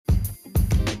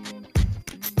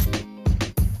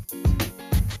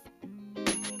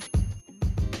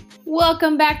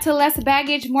Welcome back to Less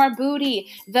Baggage, More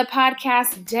Booty, the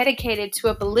podcast dedicated to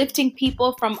uplifting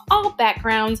people from all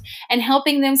backgrounds and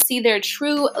helping them see their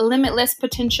true limitless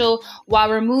potential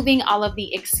while removing all of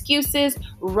the excuses,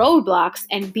 roadblocks,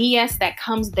 and BS that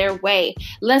comes their way.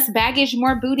 Less Baggage,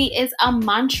 More Booty is a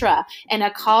mantra and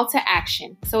a call to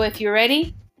action. So if you're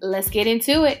ready, let's get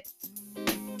into it.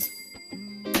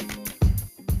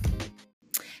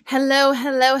 Hello.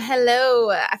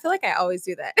 I feel like I always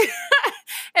do that.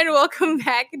 And welcome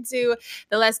back to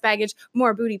the Less Baggage,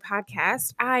 More Booty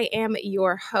podcast. I am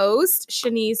your host,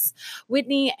 Shanice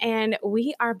Whitney, and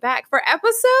we are back for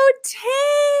episode 10.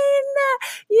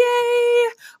 Yay!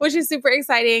 Which is super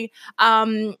exciting.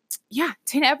 10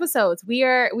 episodes. We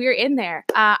are in there.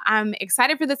 I'm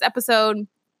excited for this episode.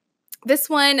 This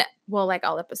one, well, like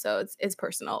all episodes, is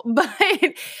personal, but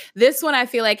this one I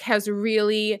feel like has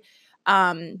really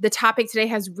the topic today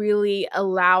has really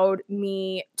allowed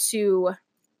me to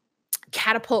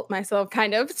catapult myself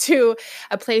kind of to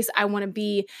a place I want to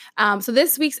be. So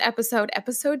this week's episode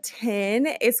 10,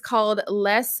 is called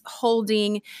Less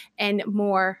Holding and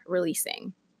More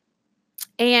Releasing.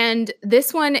 And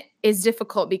this one is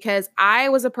difficult because I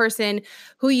was a person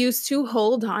who used to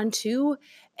hold on to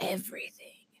everything.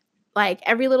 Like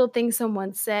every little thing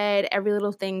someone said, every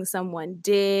little thing someone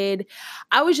did,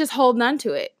 I was just holding on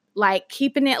to it, like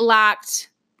keeping it locked,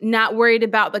 not worried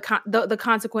about the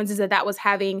consequences that was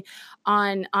having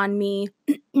on me,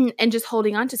 and just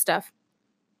holding on to stuff.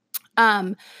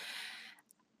 And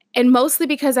mostly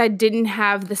because I didn't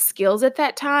have the skills at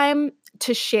that time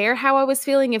to share how I was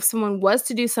feeling if someone was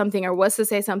to do something or was to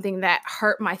say something that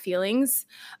hurt my feelings.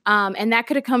 And that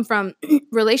could have come from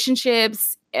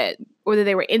relationships, whether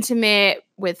they were intimate,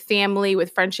 with family,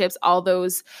 with friendships, all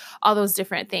those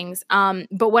different things.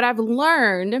 But what I've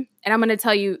learned, and I'm going to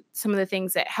tell you some of the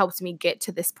things that helped me get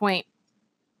to this point,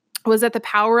 was that the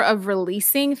power of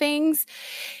releasing things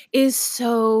is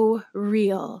so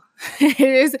real. It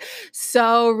is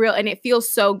so real, and it feels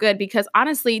so good because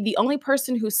honestly, the only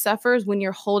person who suffers when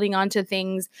you're holding on to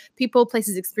things, people,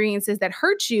 places, experiences that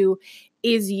hurt you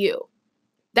is you.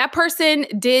 That person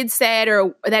did, said,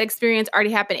 or that experience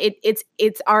already happened.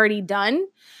 It's already done.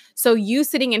 So you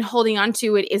sitting and holding on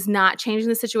to it is not changing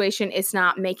the situation. It's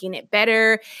not making it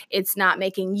better. It's not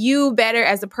making you better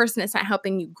as a person. It's not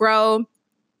helping you grow.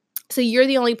 So you're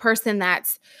the only person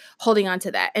that's holding on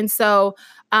to that. And so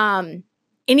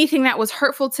anything that was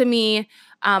hurtful to me,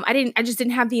 I just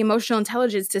didn't have the emotional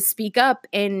intelligence to speak up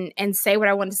and say what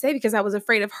I wanted to say because I was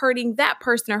afraid of hurting that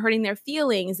person or hurting their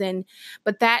feelings.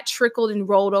 But that trickled and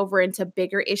rolled over into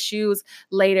bigger issues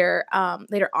later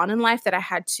on in life that I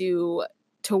had to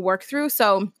work through.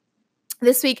 So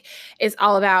this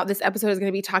episode is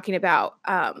going to be talking about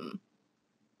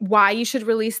why you should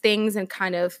release things and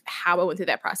kind of how I went through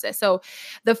that process. So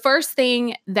the first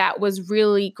thing that was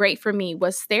really great for me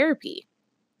was therapy.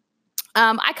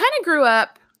 I kind of grew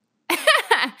up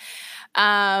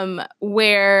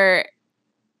where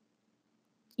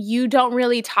you don't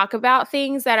really talk about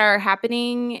things that are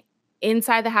happening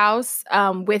inside the house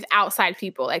with outside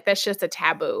people. Like that's just a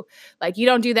taboo. Like you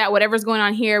don't do that. Whatever's going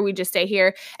on here, we just stay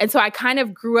here. And so I kind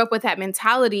of grew up with that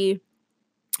mentality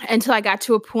until I got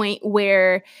to a point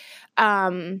where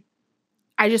I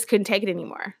just couldn't take it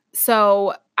anymore.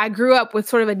 So I grew up with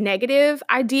sort of a negative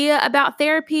idea about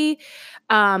therapy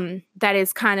that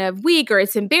is kind of weak or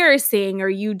it's embarrassing or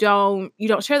you don't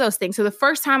share those things. So the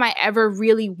first time I ever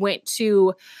really went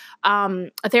to a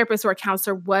therapist or a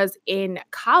counselor was in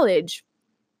college.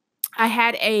 I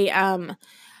had a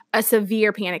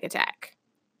severe panic attack.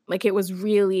 Like it was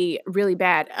really, really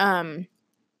bad.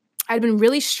 I'd been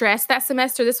really stressed that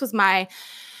semester. This was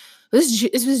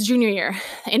junior year,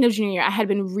 end of junior year. I had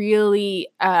been really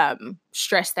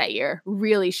stressed that year,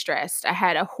 really stressed. I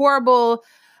had a horrible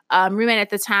roommate at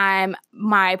the time.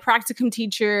 My practicum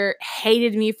teacher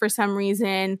hated me for some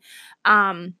reason.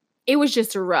 It was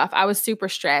just rough. I was super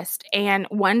stressed. And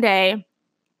one day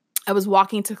I was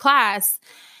walking to class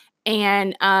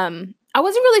and I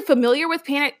wasn't really familiar with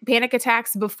panic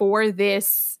attacks before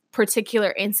this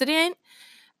particular incident.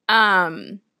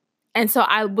 And so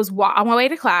I was on my way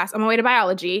to class, on my way to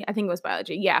biology. I think it was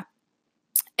biology. Yeah.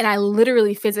 And I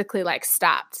literally physically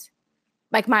stopped.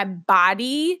 Like my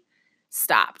body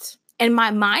stopped. And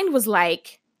my mind was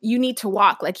like, you need to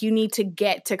walk. Like you need to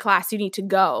get to class. You need to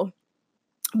go.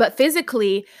 But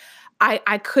physically,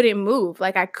 I couldn't move.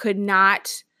 Like I could not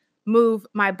move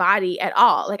my body at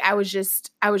all. Like I was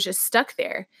just stuck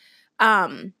there.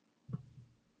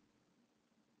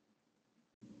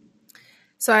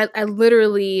 So I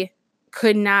literally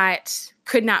could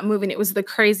not move. And it was the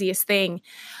craziest thing.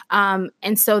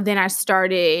 And so then I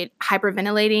started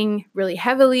hyperventilating really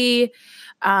heavily,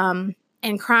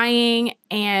 and crying.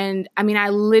 And I mean, I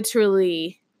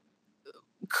literally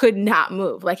could not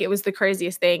move. Like, it was the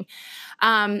craziest thing.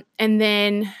 And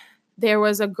then there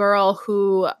was a girl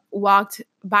who walked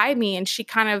by me, and she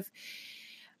kind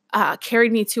of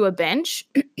carried me to a bench.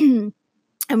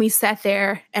 And we sat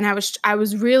there, and I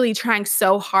was really trying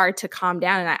so hard to calm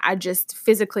down. And I just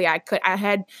physically, I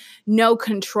had no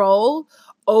control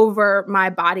over my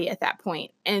body at that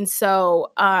point. And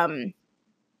so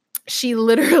she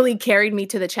literally carried me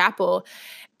to the chapel,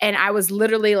 and I was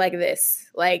literally like this.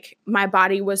 Like, my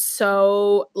body was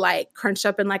so like crunched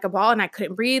up in like a ball, and I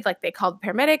couldn't breathe. Like, they called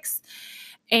paramedics.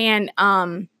 And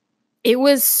it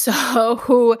was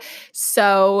so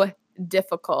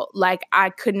difficult. Like, I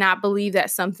could not believe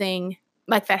that something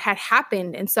like that had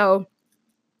happened. And so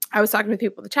I was talking with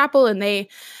people at the chapel, and they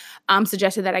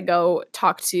suggested that I go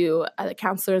talk to the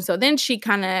counselor. And so then she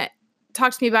kind of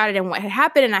talked to me about it and what had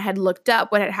happened. And I had looked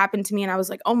up what had happened to me, and I was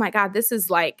like, oh my God, this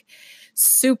is like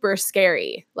super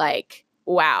scary. Like,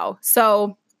 wow.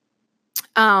 So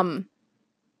that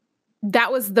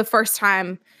was the first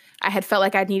time I had felt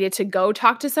like I needed to go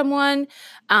talk to someone.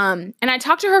 And I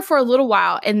talked to her for a little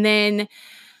while, and then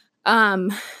I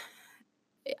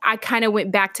kind of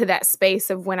went back to that space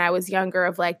of when I was younger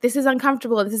of like, this is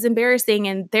uncomfortable, this is embarrassing,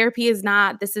 and therapy is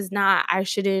not, I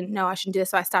shouldn't do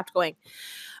this. So I stopped going.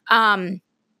 And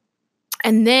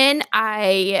then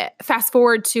I fast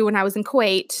forward to when I was in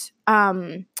Kuwait,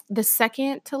 the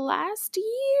second to last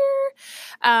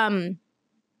year,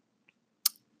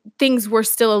 things were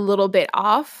still a little bit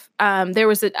off. There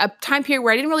was a time period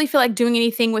where I didn't really feel like doing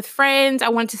anything with friends. I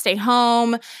wanted to stay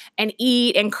home and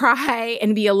eat and cry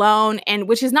and be alone, and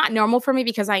which is not normal for me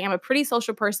because I am a pretty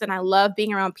social person. I love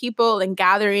being around people and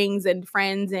gatherings and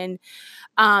friends. And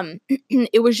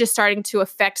it was just starting to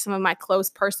affect some of my close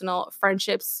personal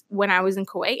friendships when I was in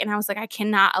Kuwait. And I was like, I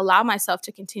cannot allow myself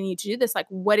to continue to do this. Like,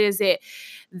 what is it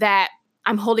that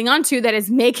I'm holding on to that is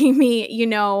making me,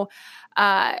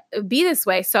 be this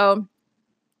way? So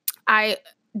I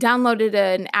downloaded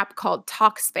an app called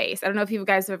Talkspace. I don't know if you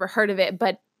guys have ever heard of it,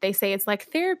 but they say it's like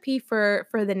therapy for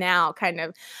the now, kind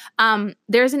of.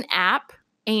 There's an app,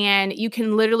 and you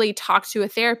can literally talk to a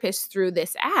therapist through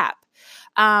this app.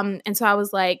 And so I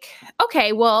was like,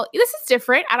 okay, well, this is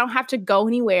different. I don't have to go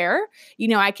anywhere.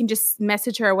 I can just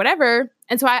message her or whatever.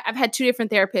 And so I've had two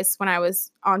different therapists when I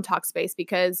was on Talkspace,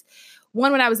 because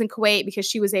one, when I was in Kuwait, because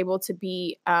she was able to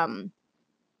be,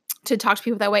 to talk to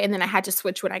people that way. And then I had to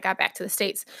switch when I got back to the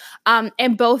States.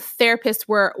 And both therapists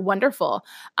were wonderful.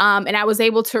 And I was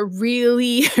able to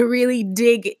really, really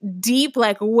dig deep,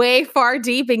 like way far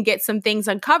deep, and get some things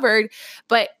uncovered.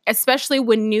 But especially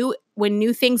when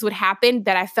new things would happen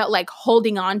that I felt like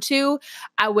holding on to,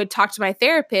 I would talk to my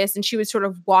therapist, and she would sort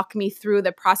of walk me through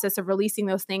the process of releasing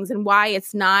those things and why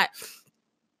it's not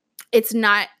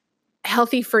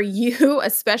healthy for you,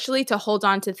 especially to hold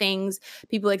on to things,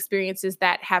 people, experiences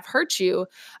that have hurt you,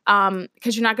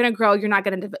 because you're not going to grow, you're not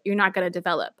going to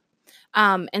develop.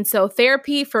 And so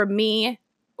therapy for me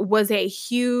was a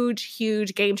huge,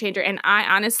 huge game changer. And I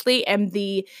honestly am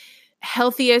the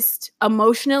healthiest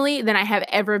emotionally than I have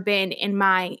ever been in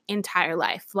my entire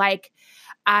life. Like,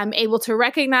 I'm able to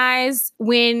recognize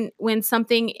when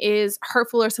something is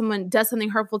hurtful, or someone does something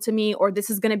hurtful to me, or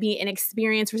this is going to be an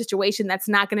experience or situation that's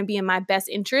not going to be in my best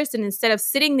interest. And instead of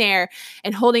sitting there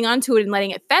and holding on to it and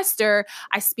letting it fester,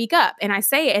 I speak up and I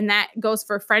say it. And that goes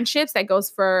for friendships, that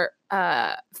goes for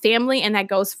family, and that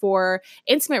goes for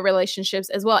intimate relationships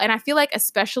as well. And I feel like,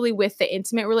 especially with the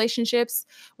intimate relationships,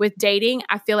 with dating,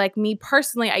 I feel like, me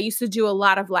personally, I used to do a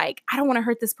lot of like, I don't want to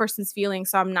hurt this person's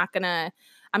feelings, so I'm not going to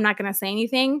say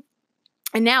anything.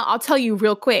 And now I'll tell you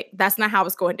real quick, that's not how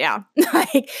it's going down.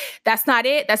 Like, that's not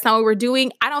it. That's not what we're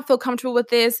doing. I don't feel comfortable with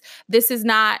this. This is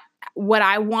not what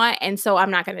I want. And so I'm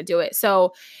not going to do it.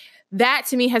 So that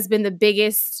to me has been the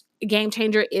biggest game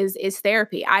changer is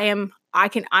therapy. I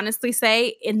can honestly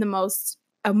say, in the most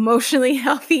emotionally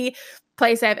healthy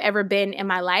place I've ever been in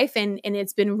my life. And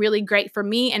it's been really great for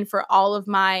me and for all of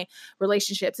my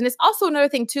relationships. And it's also another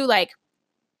thing too, like,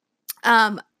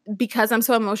 because I'm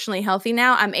so emotionally healthy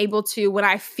now, I'm able to, when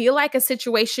I feel like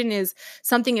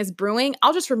something is brewing,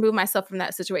 I'll just remove myself from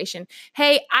that situation.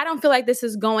 Hey, I don't feel like this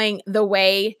is going the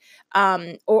way,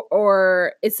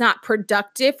 or it's not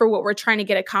productive for what we're trying to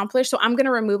get accomplished. So I'm going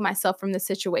to remove myself from the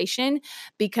situation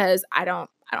because I don't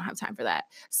have time for that.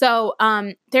 So,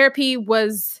 therapy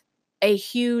was a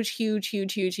huge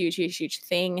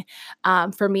thing,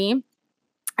 for me,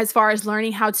 as far as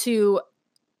learning how to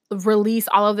release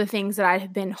all of the things that I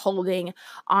have been holding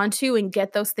onto and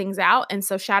get those things out. And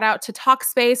so shout out to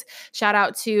Talkspace, shout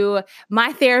out to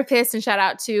my therapist, and shout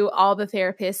out to all the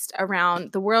therapists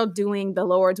around the world doing the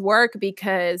Lord's work,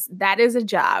 because that is a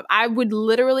job. I would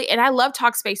literally, and I love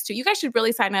Talkspace too. You guys should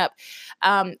really sign up,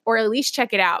 or at least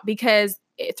check it out, because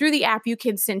through the app, you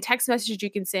can send text messages,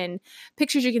 you can send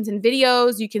pictures, you can send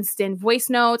videos, you can send voice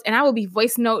notes, and I will be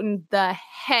voice noting the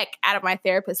heck out of my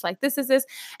therapist. Like, this is this.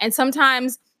 And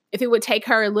sometimes if it would take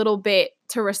her a little bit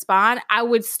to respond, I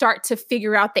would start to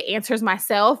figure out the answers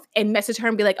myself and message her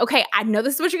and be like, okay, I know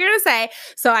this is what you're going to say,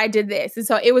 so I did this. And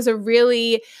so it was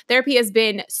therapy has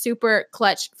been super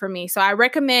clutch for me. So I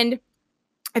recommend,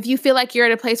 if you feel like you're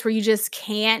at a place where you just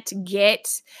can't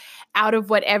get out of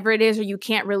whatever it is, or you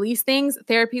can't release things,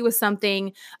 therapy was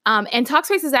something. And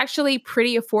Talkspace is actually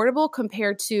pretty affordable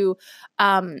compared to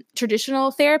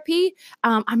traditional therapy.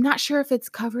 I'm not sure if it's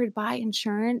covered by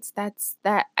insurance.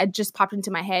 That I just popped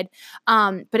into my head.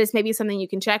 But it's maybe something you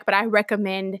can check. But I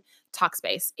recommend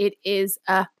Talkspace. It is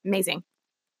amazing.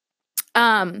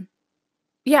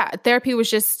 Yeah, therapy was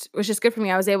just good for me.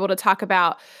 I was able to talk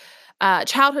about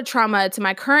childhood trauma to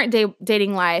my current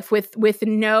dating life with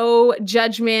no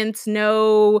judgments,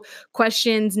 no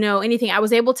questions, no anything. I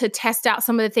was able to test out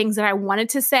some of the things that I wanted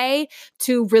to say,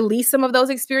 to release some of those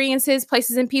experiences,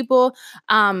 places, and people,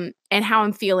 and how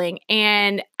I'm feeling.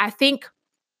 And I think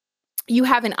you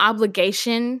have an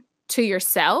obligation to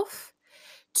yourself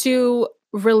to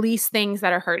release things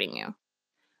that are hurting you.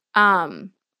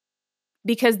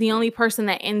 Because the only person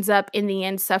that ends up in the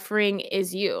end suffering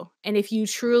is you. And if you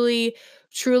truly,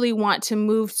 truly want to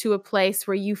move to a place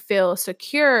where you feel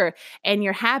secure and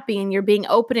you're happy and you're being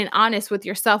open and honest with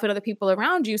yourself and other people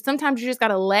around you, sometimes you just got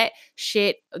to let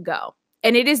shit go.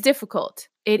 And it is difficult.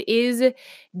 It is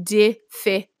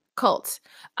difficult.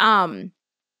 When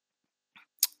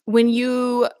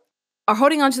you are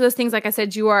holding on to those things, like I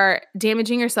said, you are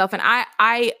damaging yourself. And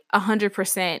I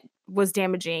 100% was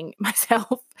damaging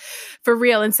myself for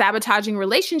real, and sabotaging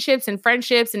relationships and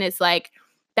friendships. And it's like,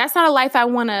 that's not a life I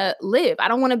want to live. I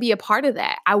don't want to be a part of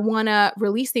that. I want to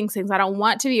release things. I don't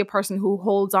want to be a person who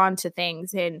holds on to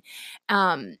things and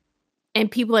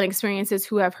people and experiences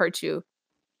who have hurt you.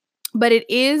 But it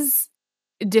is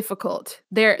difficult.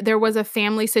 There was a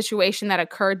family situation that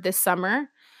occurred this summer.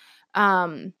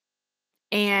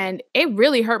 And it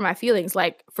really hurt my feelings,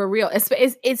 like, for real.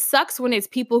 It sucks when it's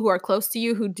people who are close to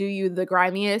you who do you the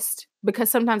grimiest, because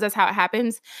sometimes that's how it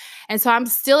happens. And so I'm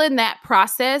still in that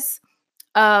process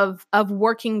of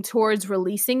working towards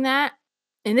releasing that.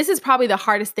 And this is probably the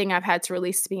hardest thing I've had to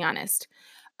release, to be honest.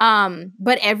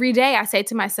 But every day I say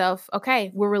to myself,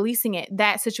 okay, we're releasing it.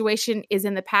 That situation is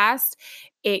in the past.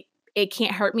 It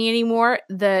can't hurt me anymore.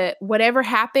 Whatever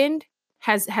happened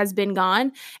has been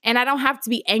gone. And I don't have to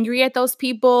be angry at those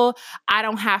people. I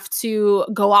don't have to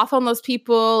go off on those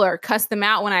people or cuss them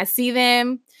out when I see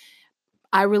them.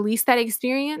 I release that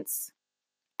experience.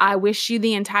 I wish you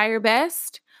the entire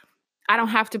best. I don't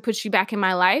have to put you back in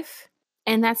my life.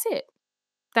 And that's it.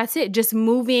 That's it. Just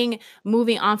moving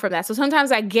on from that. So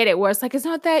sometimes I get it, where it's like, it's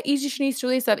not that easy. She needs to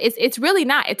release stuff. It's really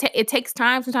not. It takes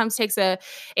time. Sometimes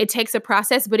it takes a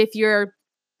process. But if you're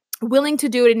willing to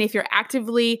do it, and if you're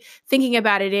actively thinking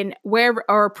about it and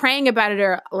or praying about it,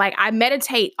 or like, I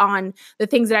meditate on the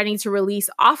things that I need to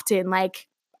release often, like,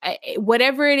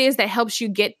 whatever it is that helps you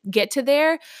get to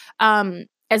there,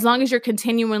 as long as you're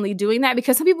continually doing that,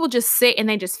 because some people just sit and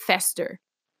they just fester.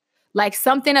 Like,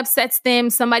 something upsets them,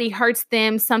 somebody hurts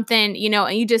them, something,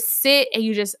 and you just sit and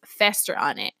you just fester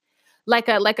on it like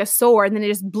a sore, and then it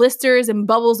just blisters and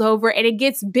bubbles over, and it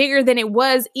gets bigger than it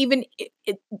was. Even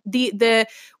the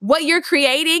what you're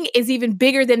creating is even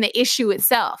bigger than the issue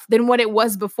itself, than what it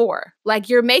was before. Like,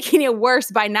 you're making it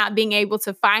worse by not being able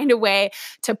to find a way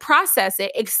to process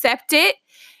it, accept it,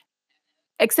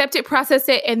 process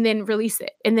it, and then release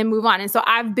it, and then move on. And so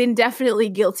I've been definitely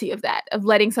guilty of that, of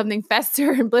letting something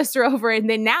fester and blister over. And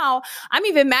then now I'm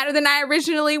even madder than I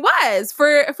originally was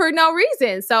for no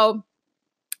reason. So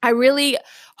I really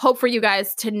hope for you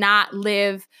guys to not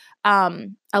live a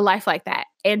life like that,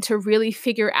 and to really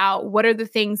figure out what are the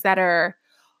things that are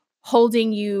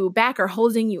holding you back or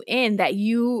holding you in, that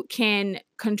you can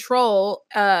control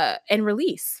and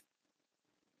release.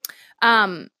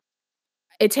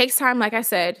 It takes time, like I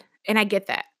said, and I get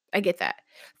that.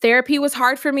 Therapy was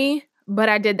hard for me, but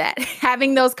I did that.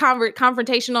 Having those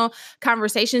confrontational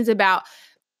conversations about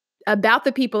about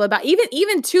the people, about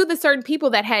even to the certain people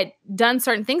that had done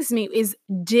certain things to me is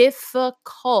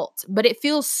difficult, but it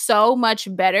feels so much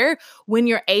better when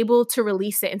you're able to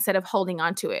release it instead of holding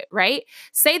on to it, right?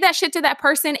 Say that shit to that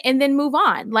person and then move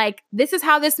on. Like, this is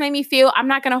how this made me feel. I'm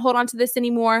not going to hold on to this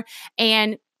anymore.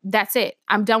 And that's it.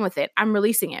 I'm done with it. I'm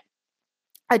releasing it.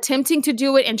 Attempting to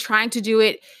do it and trying to do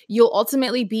it, you'll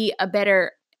ultimately be a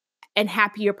better and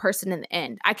happier person in the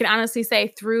end. I can honestly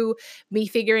say through me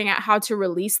figuring out how to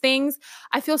release things,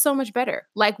 I feel so much better.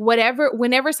 Like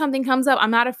whenever something comes up,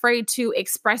 I'm not afraid to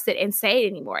express it and say it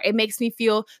anymore. It makes me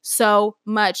feel so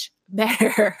much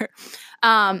better.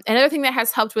 Another thing that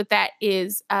has helped with that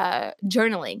is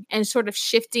journaling and sort of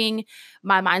shifting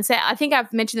my mindset. I think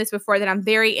I've mentioned this before that I'm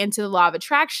very into the law of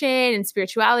attraction and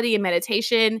spirituality and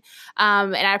meditation.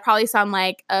 And I probably sound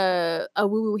like a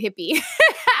woo-woo hippie.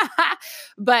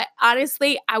 But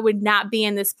honestly, I would not be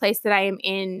in this place that I am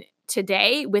in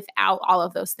today without all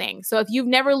of those things. So if you've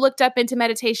never looked up into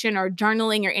meditation or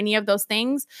journaling or any of those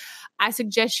things, I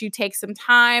suggest you take some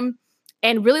time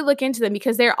and really look into them,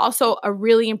 because they're also a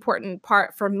really important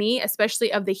part for me,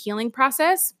 especially of the healing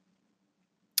process.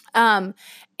 And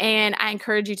I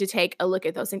encourage you to take a look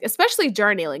at those things, especially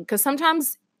journaling, because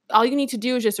sometimes all you need to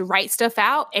do is just write stuff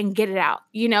out and get it out.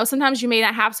 You know, sometimes you may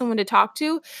not have someone to talk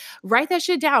to. Write that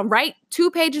shit down. Write 2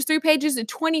 pages, 3 pages, and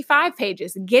 25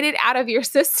 pages. Get it out of your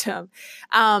system,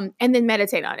 and then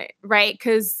meditate on it, right?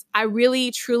 Because I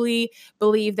really, truly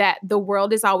believe that the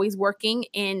world is always working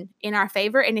in our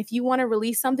favor. And if you want to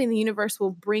release something, the universe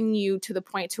will bring you to the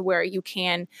point to where you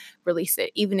can release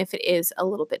it, even if it is a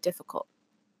little bit difficult.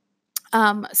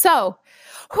 So,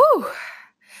 whew,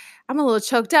 I'm a little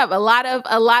choked up. A lot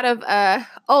of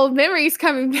old memories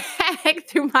coming back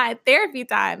through my therapy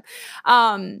time.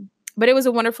 But it was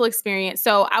a wonderful experience.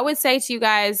 So I would say to you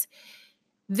guys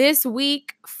this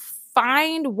week,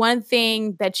 find one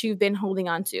thing that you've been holding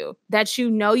on to that you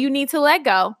know you need to let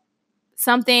go.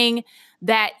 Something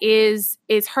that is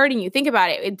hurting you. Think about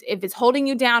it. If it's holding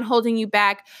you down, holding you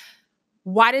back,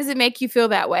 why does it make you feel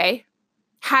that way?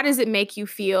 How does it make you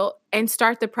feel? And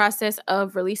start the process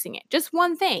of releasing it. Just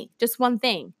one thing.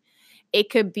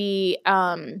 It could be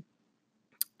an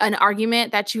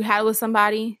argument that you had with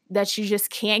somebody that you just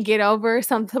can't get over.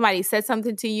 Somebody said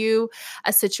something to you,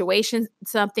 a situation,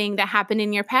 something that happened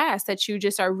in your past that you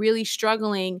just are really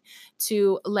struggling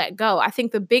to let go. I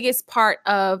think the biggest part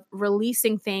of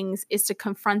releasing things is to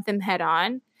confront them head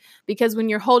on. Because when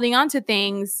you're holding on to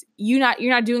things, you're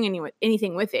not doing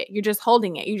anything with it. You're just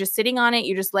holding it. You're just sitting on it.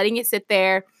 You're just letting it sit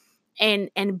there and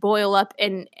boil up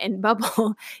and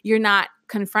bubble. You're not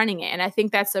confronting it. And I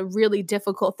think that's a really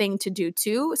difficult thing to do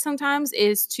too sometimes,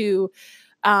 is to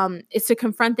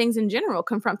confront things in general,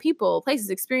 confront people, places,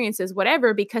 experiences,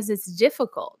 whatever, because it's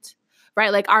difficult,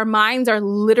 right? Like, our minds are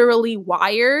literally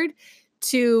wired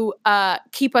to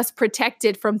keep us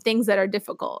protected from things that are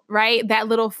difficult, right? That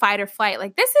little fight or flight,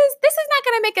 like this is not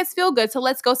going to make us feel good, so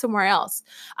let's go somewhere else.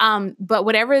 But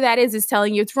whatever that is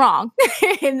telling you it's wrong.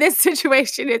 In this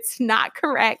situation, it's not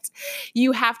correct.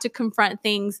 You have to confront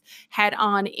things head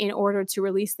on in order to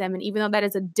release them. And even though that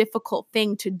is a difficult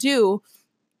thing to do,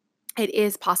 it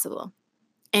is possible.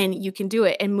 And you can do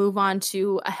it and move on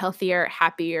to a healthier,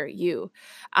 happier you.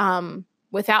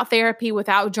 Without therapy,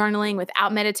 without journaling,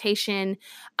 without meditation,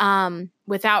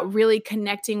 without really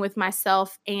connecting with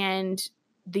myself and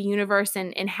the universe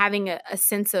and having a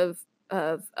sense of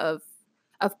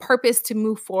purpose to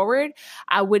move forward,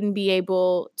 I wouldn't be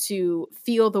able to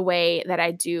feel the way that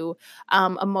I do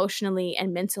emotionally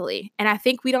and mentally. And I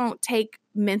think we don't take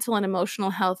mental and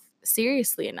emotional health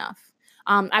seriously enough.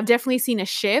 I've definitely seen a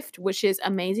shift, which is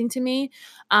amazing to me.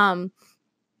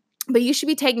 But you should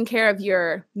be taking care of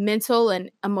your mental and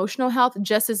emotional health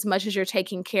just as much as you're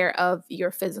taking care of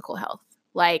your physical health.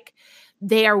 Like,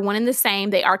 they are one and the same.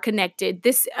 They are connected.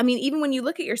 Even when you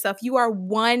look at yourself, you are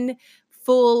one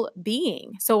full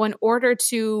being. So in order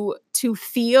to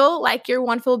feel like you're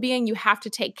one full being, you have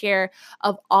to take care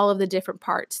of all of the different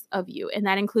parts of you. And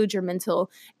that includes your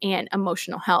mental and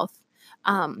emotional health.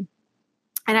 And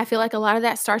I feel like a lot of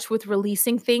that starts with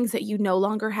releasing things that you no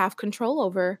longer have control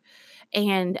over.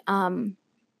 And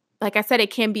like I said,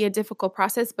 it can be a difficult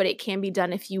process, but it can be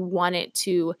done if you want it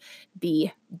to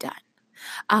be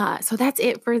done. So that's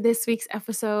it for this week's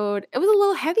episode. It was a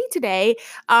little heavy today,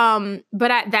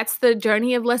 but that's the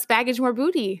journey of less baggage, more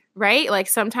booty, right? Like,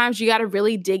 sometimes you got to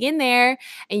really dig in there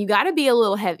and you got to be a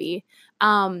little heavy.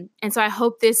 And so I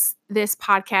hope this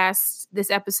podcast, this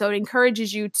episode,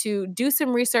 encourages you to do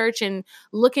some research and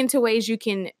look into ways you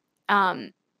can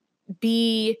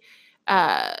be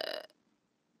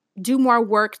do more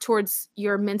work towards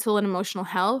your mental and emotional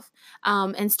health,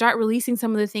 and start releasing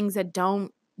some of the things that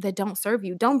don't serve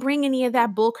you. Don't bring any of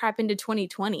that bull crap into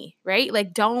 2020, right?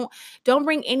 Like don't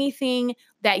bring anything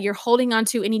that you're holding on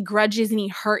to, any grudges, any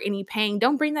hurt, any pain.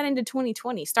 Don't bring that into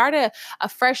 2020. Start a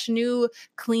fresh, new,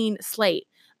 clean slate.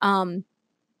 And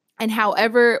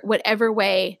whatever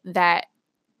way that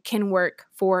can work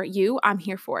for you, I'm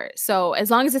here for it. So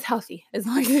as long as it's healthy, as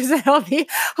long as there's a healthy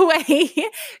way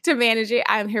to manage it,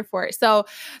 I'm here for it. So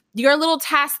your little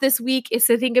task this week is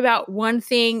to think about one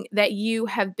thing that you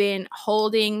have been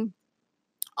holding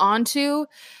onto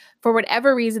for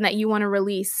whatever reason that you want to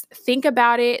release. Think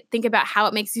about it. Think about how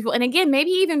it makes you feel. And again, maybe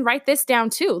even write this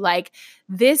down too. Like,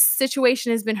 this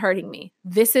situation has been hurting me.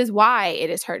 This is why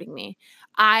it is hurting me.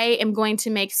 I am going to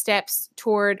make steps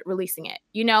toward releasing it.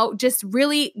 Just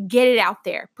really get it out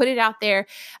there, put it out there,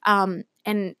 and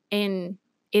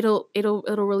it'll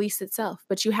release itself.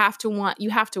 But you have to want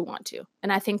to.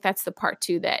 And I think that's the part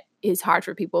too that is hard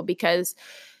for people, because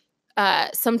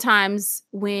sometimes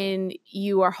when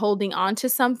you are holding on to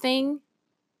something,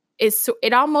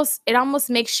 it almost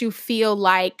makes you feel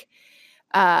like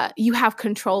you have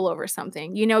control over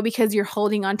something, because you're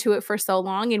holding onto it for so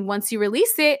long. And once you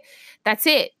release it, that's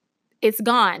it. It's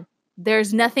gone.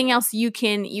 There's nothing else you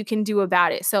can do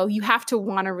about it. So you have to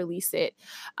want to release it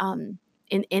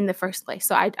in the first place.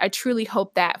 So I truly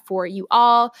hope that for you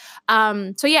all.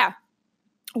 So yeah,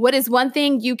 what is one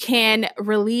thing you can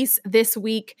release this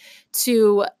week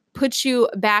to put you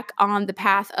back on the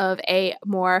path of a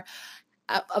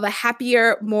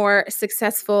happier, more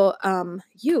successful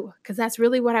you? Because that's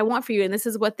really what I want for you. And this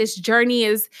is what this journey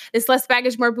is. This Less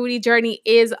Baggage, More Booty journey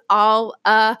is all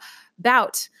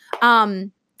about.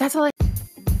 That's all I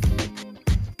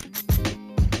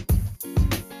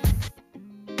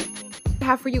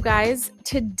have for you guys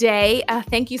today.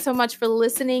 Thank you so much for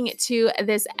listening to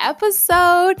this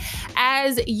episode.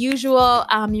 As usual,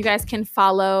 you guys can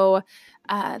follow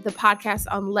the podcast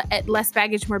at Less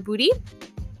Baggage, More Booty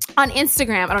on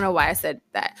Instagram. I don't know why I said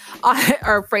that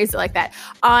or phrased it like that.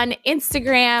 On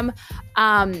Instagram.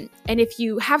 And if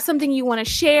you have something you want to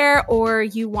share or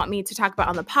you want me to talk about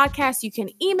on the podcast, you can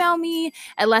email me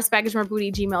at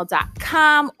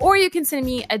lessbaggagemorebooty@gmail.com, or you can send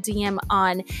me a DM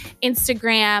on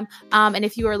Instagram. And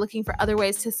if you are looking for other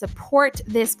ways to support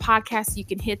this podcast, you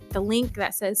can hit the link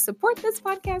that says support this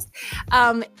podcast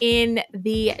in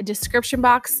the description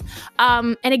box.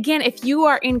 And again, if you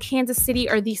are in Kansas City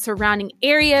or the surrounding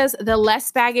areas, the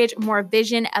Less Baggage, More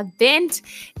Vision event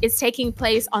is taking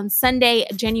place on Sunday,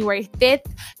 January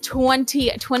 5th,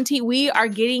 2020. We are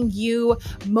getting you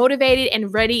motivated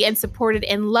and ready and supported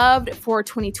and loved for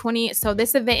 2020. So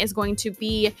this event is going to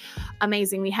be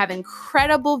amazing. We have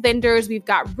incredible vendors. We've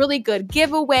got really good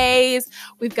giveaways.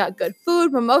 We've got good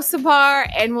food, mimosa bar,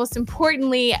 and most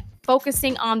importantly,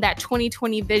 focusing on that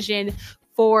 2020 vision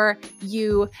for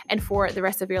you and for the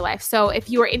rest of your life. So if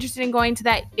you are interested in going to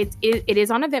that, it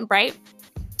is on Eventbrite.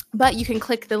 But you can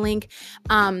click the link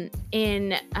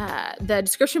in the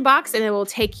description box, and it will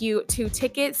take you to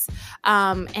tickets,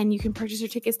 and you can purchase your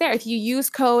tickets there. If you use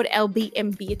code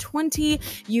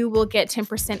LBMB20, you will get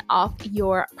 10% off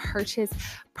your purchase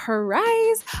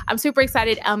price. I'm super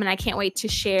excited, and I can't wait to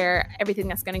share everything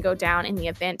that's going to go down in the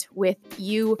event with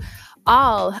you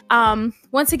all.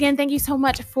 Once again, thank you so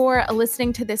much for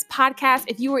listening to this podcast.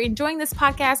 If you are enjoying this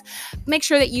podcast, make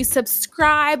sure that you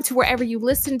subscribe to wherever you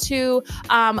listen to.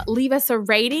 Leave us a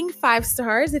rating, 5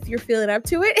 stars if you're feeling up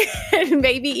to it, and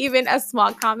maybe even a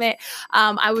small comment.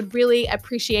 I would really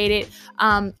appreciate it.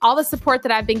 All the support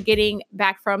that I've been getting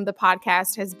back from the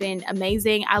podcast has been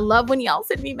amazing. I love when y'all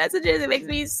send me messages. It makes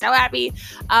me so happy.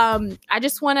 I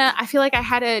feel like I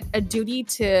had a duty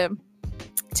to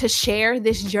share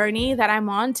this journey that I'm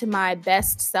on to my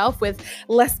best self with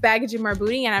Less Baggage and More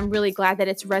Booty. And I'm really glad that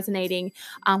it's resonating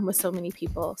with so many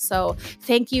people. So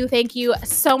thank you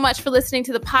so much for listening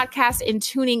to the podcast and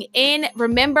tuning in.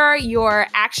 Remember your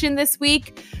action this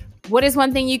week. What is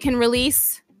one thing you can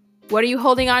release? What are you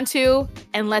holding on to?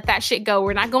 And let that shit go.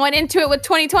 We're not going into it with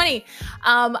 2020.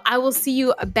 I will see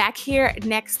you back here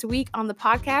next week on the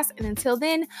podcast. And until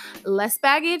then, less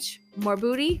baggage, more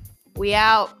booty. We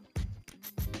out.